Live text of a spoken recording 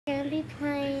be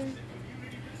playing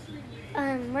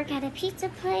work at a pizza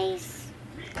place.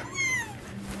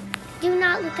 Do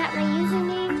not look at my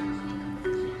username.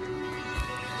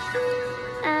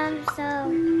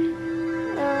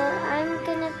 I'm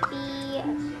gonna be,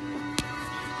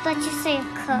 let's just say a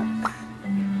cook.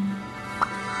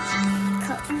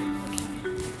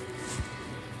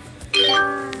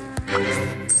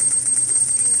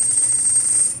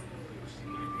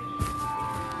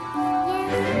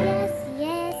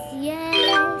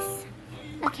 Yes.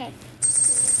 Okay.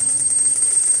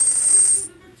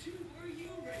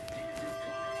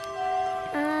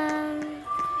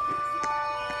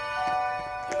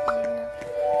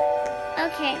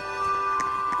 Okay.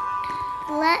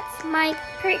 Let's make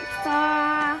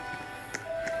pizza.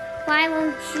 Why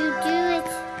won't you do it?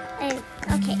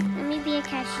 Okay, let me be a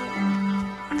cashier.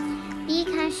 Be a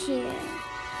cashier.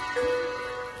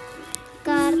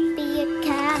 Gotta be a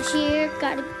cashier,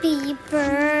 gotta be a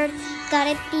bird.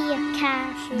 Gotta be a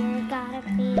cashier, gotta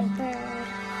be a bird.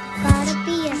 Gotta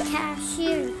be a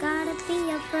cashier, gotta be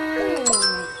a bird.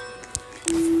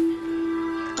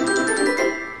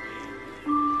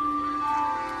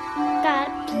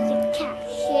 Gotta be a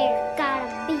cashier, gotta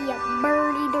be a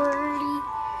birdie,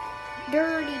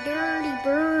 dirty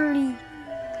birdie.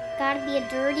 Gotta be a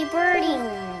dirty birdie.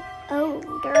 Oh,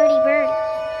 dirty birdie.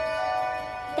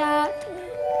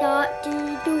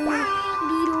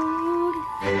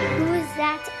 Who's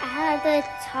that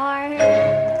avatar?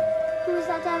 Who's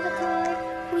that avatar?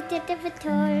 Who's that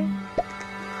avatar?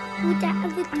 Who's that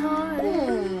avatar?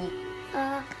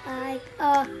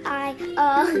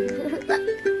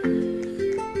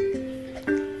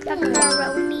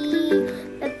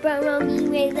 Pepperoni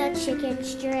with the chicken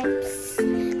strips.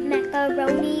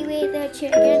 Macaroni with the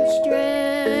chicken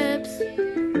strips.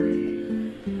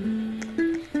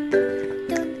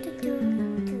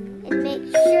 And make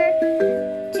sure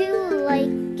to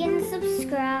like and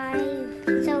subscribe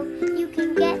so you can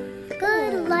get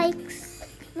good likes.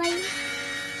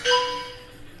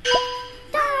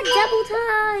 Double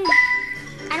time!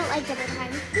 I don't like double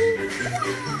time.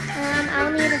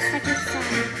 I'll need a second song.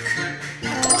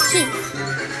 Cheese.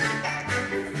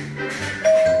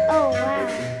 Oh wow.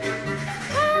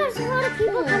 There's a lot of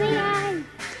people coming in.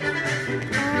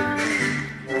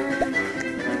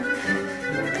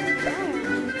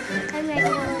 I'm ready to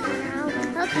order now.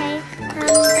 Okay,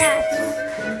 that's.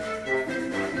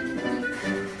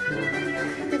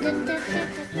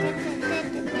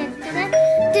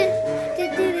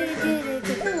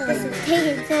 This is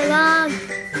taking so long.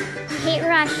 I hate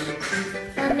rush.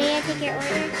 May I take your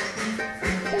order?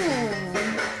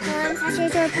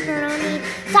 Sausage or pepperoni?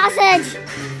 Sausage!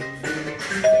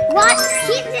 What?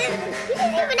 He didn't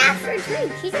even ask for a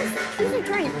drink. She just choose a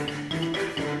drink.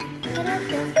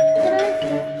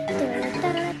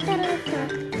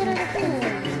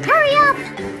 Hurry up!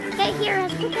 Get here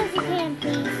as quick as you